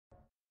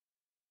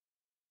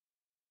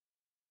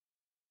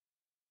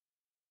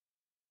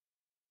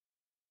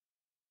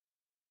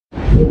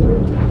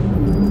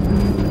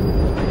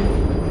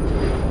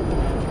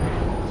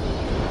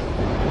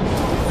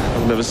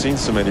I've never seen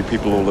so many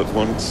people all at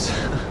once.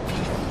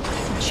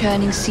 The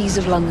churning seas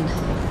of London.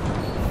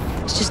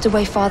 It's just the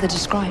way Father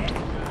described.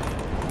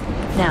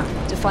 Now,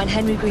 to find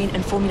Henry Green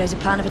and formulate a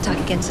plan of attack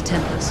against the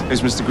Templars.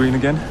 Is Mr. Green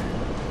again?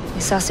 The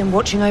assassin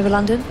watching over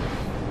London?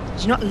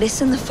 Did you not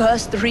listen the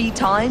first 3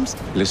 times?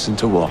 Listen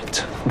to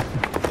what?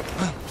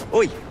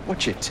 Oi,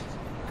 watch it.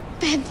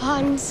 Beg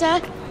pardon,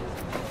 sir.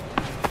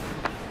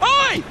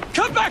 Oi!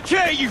 Come back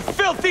here, you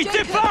filthy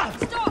dipper!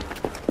 Stop!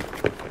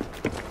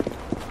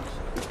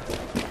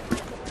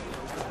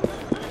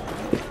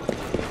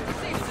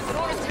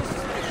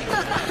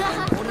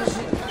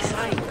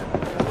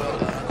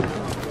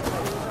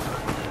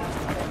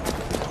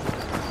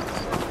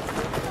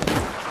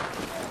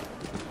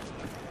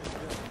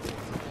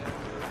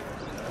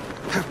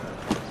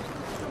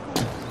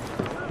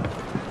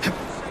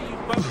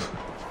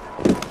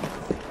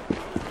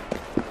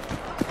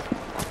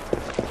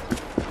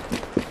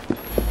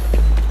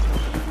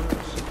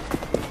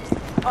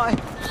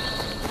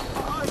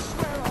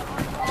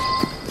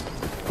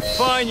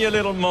 Fine, you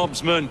little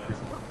mobsman.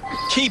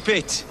 Keep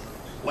it.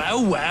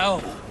 Well, well.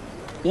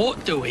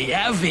 What do we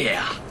have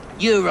here?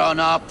 You're on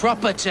our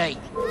property.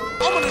 I'm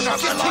gonna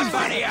shove your life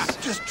out here.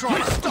 Just try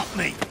to stop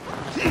me.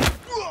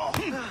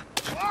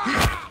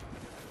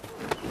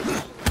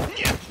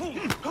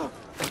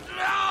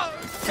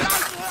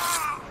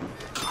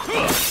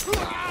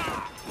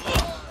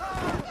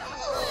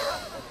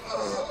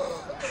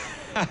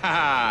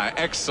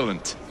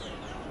 Excellent.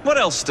 What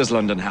else does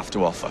London have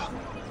to offer?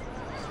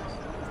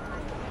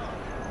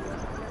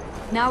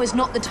 Now is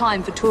not the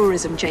time for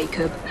tourism,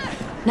 Jacob.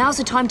 Now's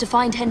the time to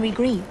find Henry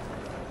Green.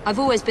 I've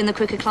always been the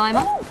quicker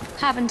climber,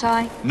 haven't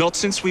I? Not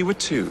since we were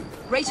 2.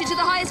 Race you to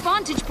the highest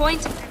vantage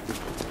point.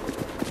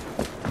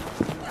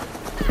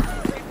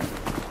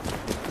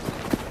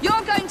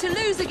 You're going to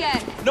lose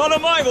again. Not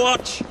on my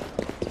watch!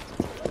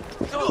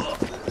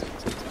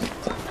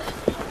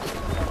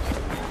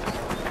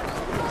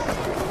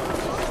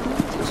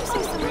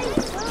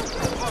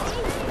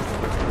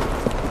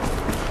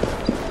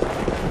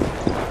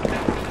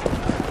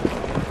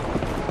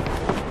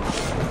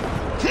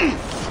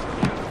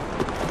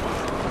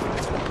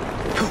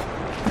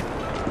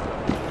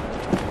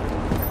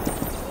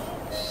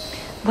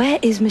 Where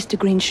is Mr.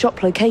 Green's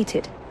shop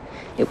located?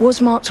 It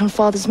was marked on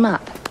Father's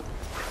map.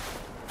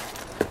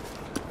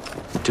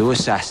 2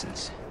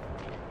 assassins.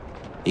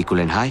 Equal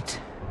in height.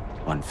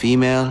 1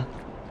 female,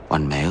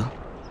 1 male.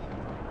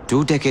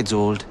 2 decades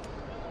old.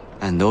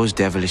 And those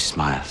devilish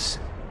smiles.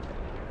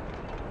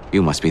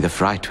 You must be the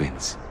Fry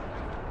twins.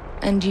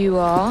 And you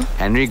are?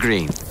 Henry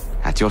Green,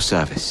 at your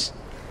service.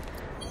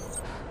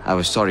 I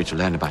was sorry to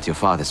learn about your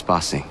father's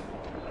passing.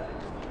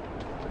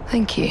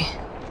 Thank you.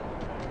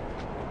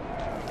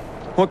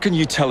 What can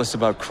you tell us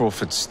about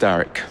Crawford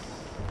Starrick?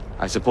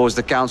 I suppose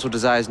the Council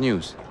desires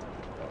news.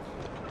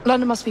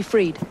 London must be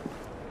freed,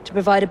 to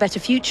provide a better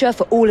future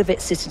for all of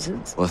its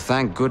citizens. Well,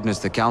 thank goodness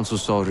the Council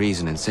saw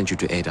reason and sent you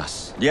to aid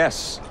us.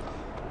 Yes.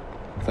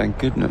 Thank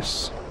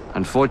goodness.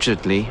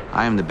 Unfortunately,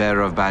 I am the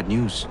bearer of bad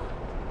news.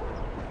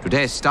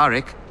 Today,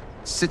 Starrick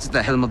sits at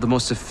the helm of the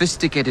most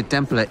sophisticated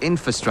Templar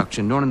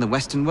infrastructure known in the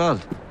Western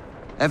world.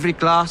 Every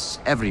class,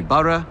 every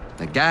borough,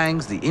 the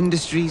gangs, the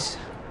industries.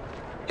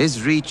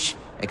 His reach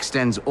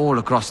extends all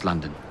across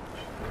London.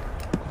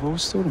 I've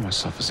always thought of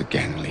myself as a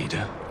gang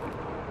leader.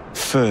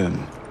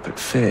 Firm, but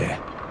fair.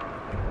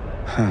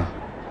 Huh.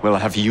 Well, I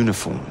have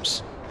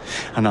uniforms.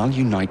 And I'll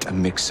unite a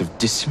mix of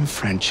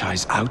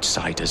disenfranchised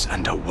outsiders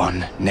under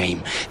one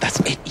name. That's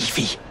it,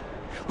 Evie.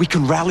 We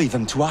can rally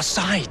them to our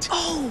side.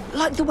 Oh,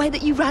 like the way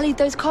that you rallied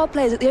those card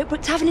players at the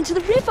Oakbrook Tavern into the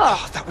river.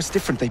 Oh, that was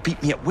different. They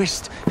beat me at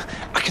whist.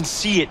 I can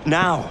see it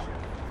now.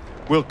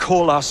 We'll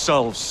call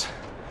ourselves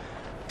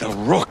the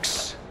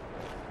Rooks.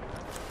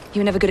 You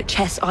were never good at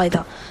chess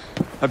either.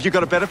 Have you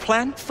got a better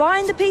plan?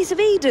 Find the piece of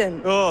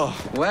Eden. Oh.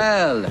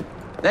 Well,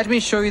 let me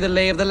show you the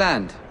lay of the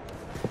land.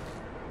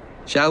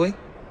 Shall we?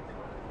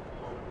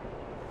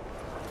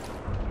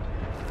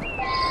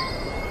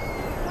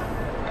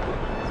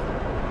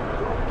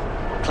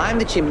 Climb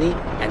the chimney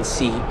and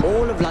see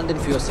all of London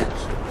for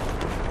yourself.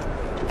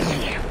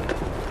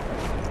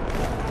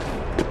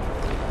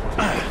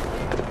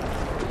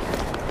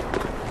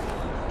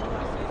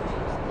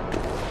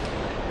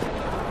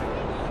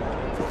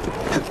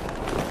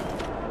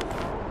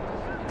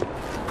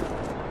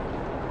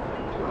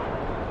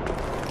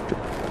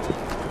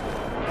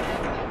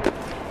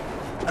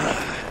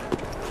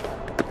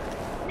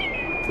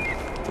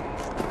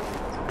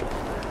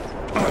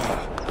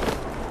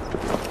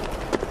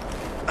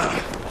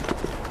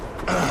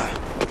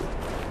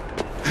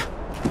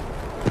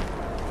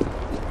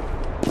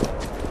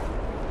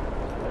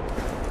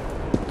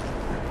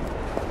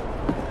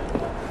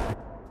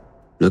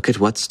 Look at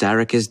what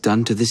Starrick has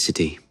done to the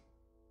city.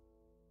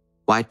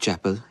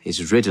 Whitechapel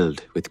is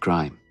riddled with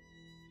crime.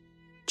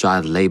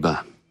 Child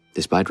labor,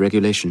 despite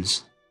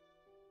regulations.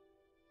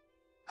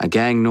 A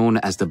gang known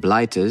as the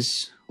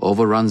Blighters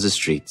overruns the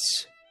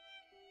streets.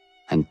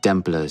 and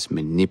Templars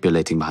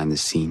manipulating behind the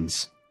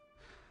scenes.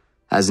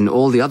 As in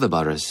all the other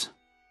boroughs,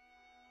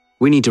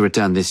 we need to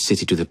return this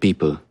city to the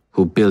people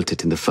who built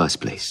it in the first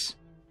place.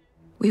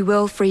 We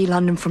will free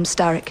London from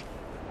Starrick.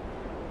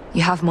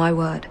 You have my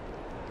word.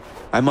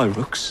 And my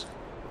rooks.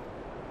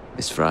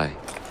 Miss Fry,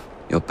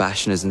 your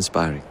passion is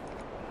inspiring.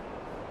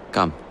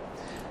 Come,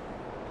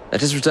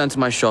 let us return to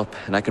my shop,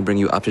 and I can bring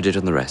you up to date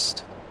on the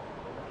rest.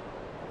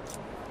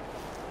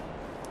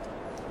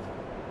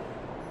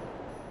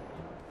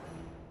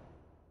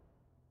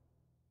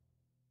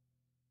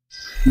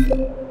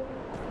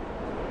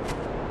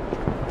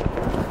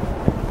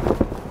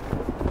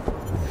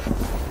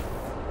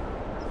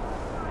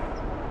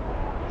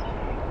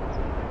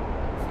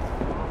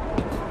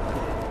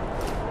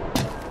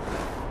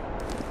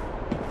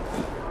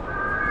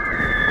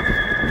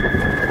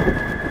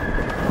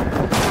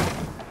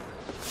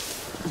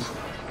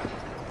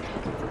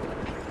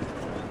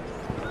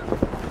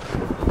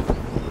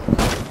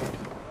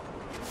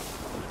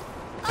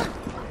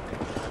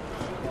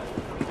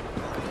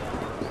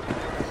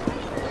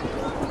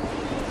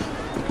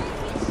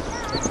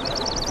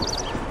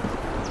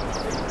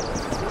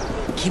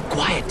 Keep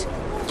quiet.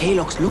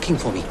 Kalok's looking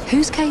for me.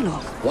 Who's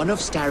Kalok? One of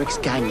Starrick's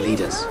gang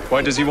leaders.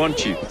 Why does he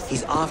want you?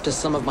 He's after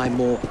some of my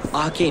more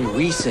arcane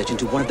research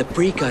into one of the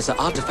precursor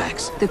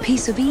artifacts. The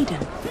Piece of Eden.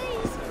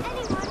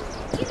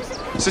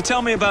 So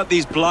tell me about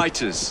these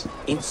blighters.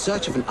 In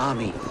search of an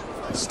army,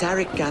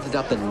 Starrick gathered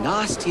up the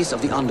nastiest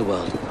of the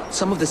underworld.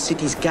 Some of the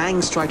city's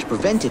gangs tried to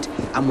prevent it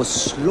and were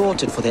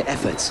slaughtered for their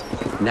efforts.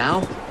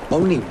 Now,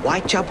 only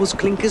Whitechapel's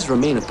clinkers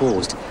remain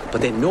opposed, but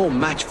they're no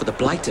match for the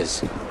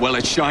blighters. Well,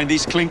 let's shine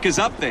these clinkers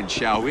up then,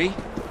 shall we?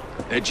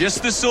 They're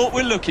just the sort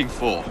we're looking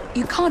for.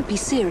 You can't be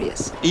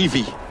serious.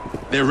 Evie,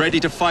 they're ready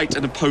to fight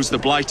and oppose the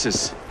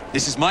blighters.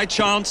 This is my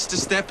chance to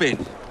step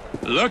in.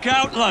 Look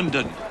out,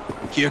 London.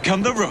 Here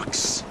come the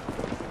rooks.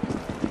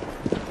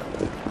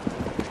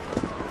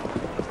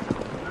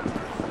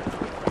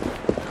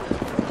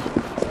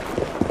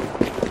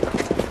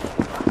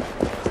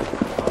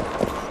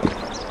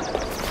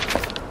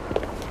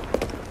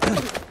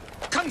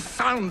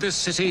 Confound this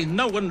city.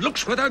 No one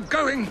looks where they're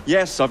going.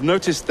 Yes, I've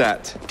noticed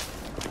that.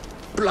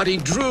 Bloody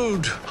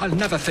Drood. I'll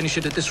never finish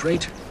it at this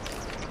rate.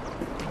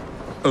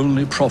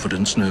 Only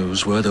Providence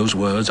knows where those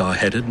words are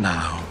headed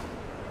now.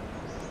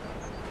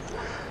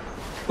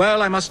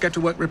 Well, I must get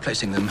to work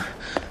replacing them.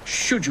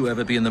 Should you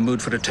ever be in the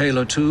mood for a tale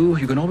or two,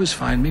 you can always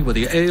find me where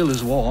the ale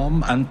is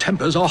warm and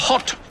tempers are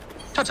hot.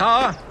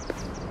 Ta-ta!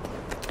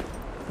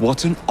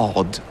 What an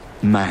odd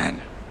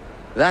man.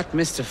 That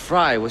Mr.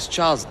 Fry was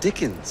Charles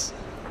Dickens.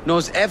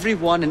 Knows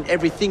everyone and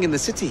everything in the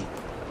city.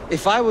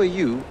 If I were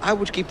you, I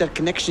would keep that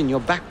connection in your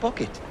back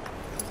pocket.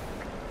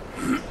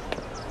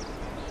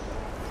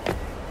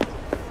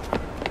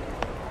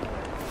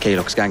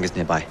 Kalok's gang is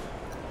nearby.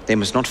 They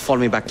must not follow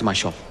me back to my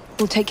shop.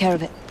 We'll take care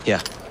of it. Here,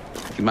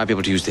 you might be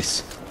able to use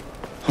this.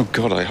 Oh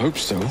God, I hope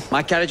so.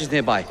 My carriage is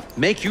nearby.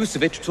 Make use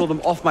of it to throw them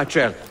off my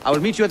trail. I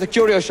will meet you at the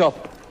curio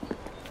shop.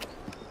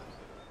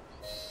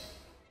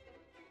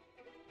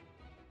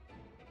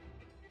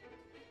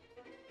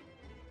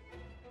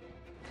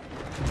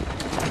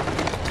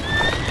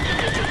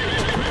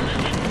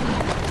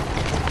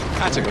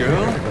 Atta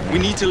girl. We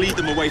need to lead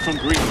them away from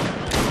Green.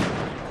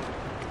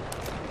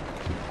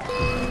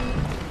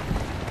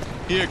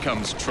 Here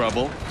comes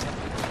trouble.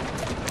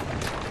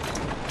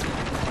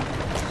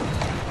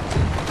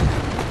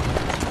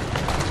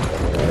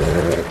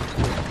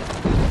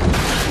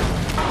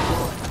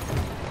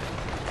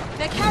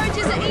 Their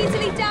carriages are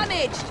easily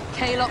damaged.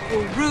 Kalok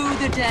will rue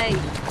the day.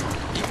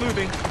 Keep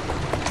moving.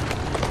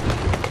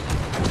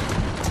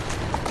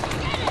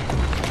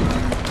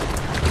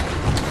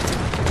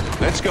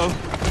 Let's go.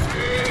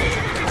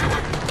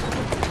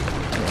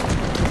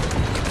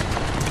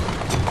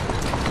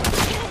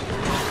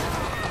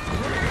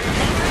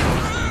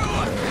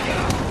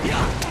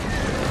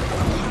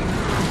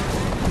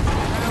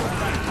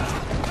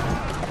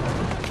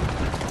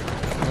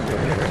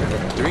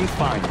 Doing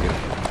fine here.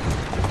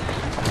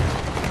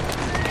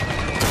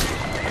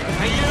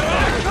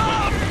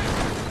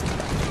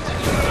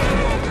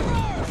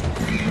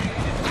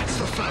 That's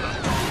the fella.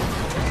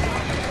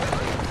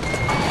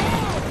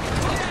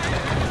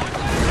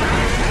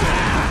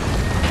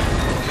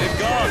 They've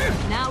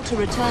gone. Now to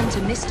return to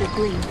Mr.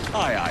 Green.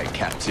 Aye, aye,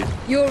 Captain.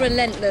 You're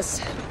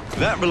relentless.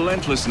 That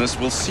relentlessness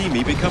will see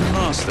me become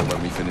master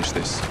when we finish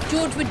this.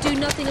 George would do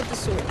nothing of the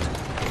sort.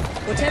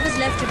 Whatever's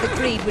left of the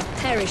Creed would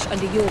perish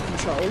under your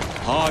control.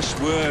 Harsh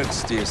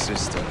words, dear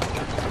sister.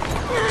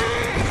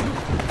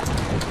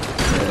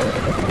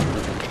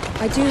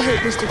 I do hope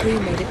Mr.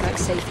 Green made it back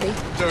safely.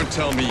 Don't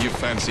tell me you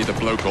fancy the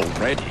bloke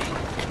already.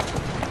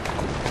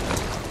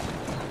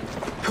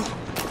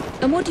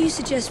 And what do you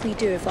suggest we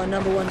do if our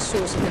 #1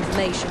 source of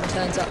information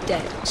turns up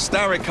dead?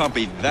 Starrick can't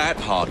be that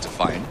hard to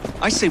find.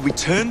 I say we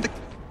turn the...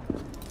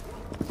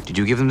 Did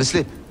you give them the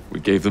slip? We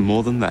gave them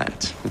more than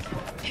that.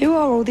 Who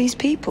are all these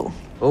people?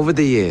 Over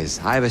the years,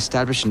 I have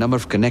established a number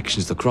of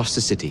connections across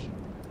the city.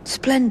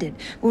 Splendid.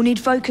 We'll need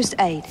focused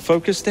aid.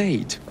 Focused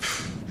aid.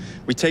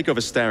 We take over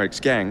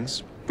Starrick's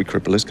gangs, we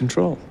cripple his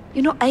control.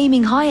 You're not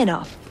aiming high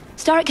enough.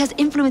 Starrick has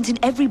influence in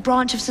every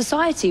branch of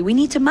society. We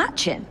need to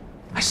match him.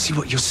 I see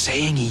what you're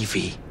saying,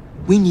 Evie.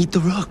 We need the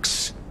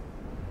Rooks.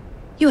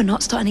 You are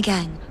not starting a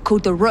gang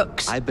called the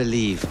Rooks. I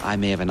believe I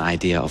may have an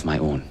idea of my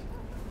own.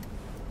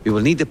 We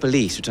will need the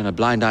police to turn a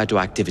blind eye to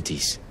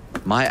activities.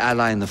 My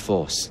ally in the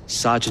force,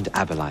 Sergeant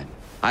Aberline.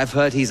 I've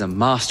heard he's a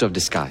master of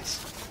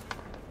disguise.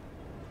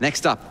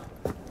 Next up,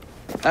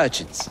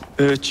 urchins.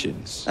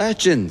 Urchins?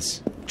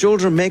 Urchins.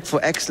 Children make for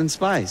excellent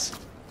spies.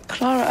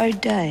 Clara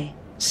O'Day.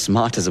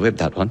 Smart as a whip,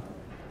 that one.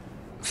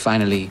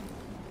 Finally,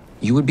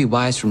 you would be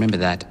wise to remember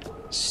that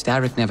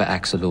Starrick never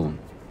acts alone.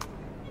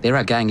 There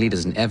are gang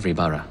leaders in every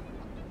borough.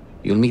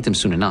 You'll meet them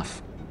soon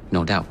enough,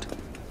 no doubt.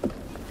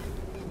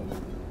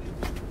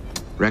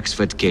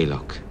 Rexford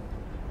Gaylock.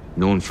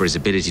 Known for his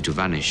ability to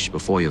vanish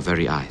before your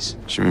very eyes.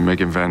 Should we make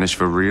him vanish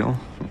for real?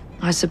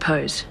 I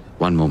suppose.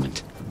 One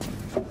moment.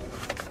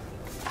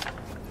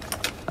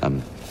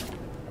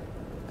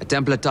 A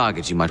Templar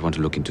target you might want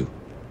to look into.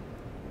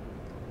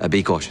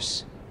 Be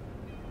cautious.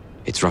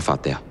 It's rough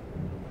out there.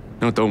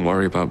 No, don't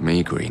worry about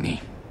me,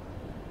 Greenie.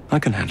 I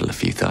can handle a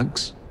few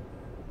thugs.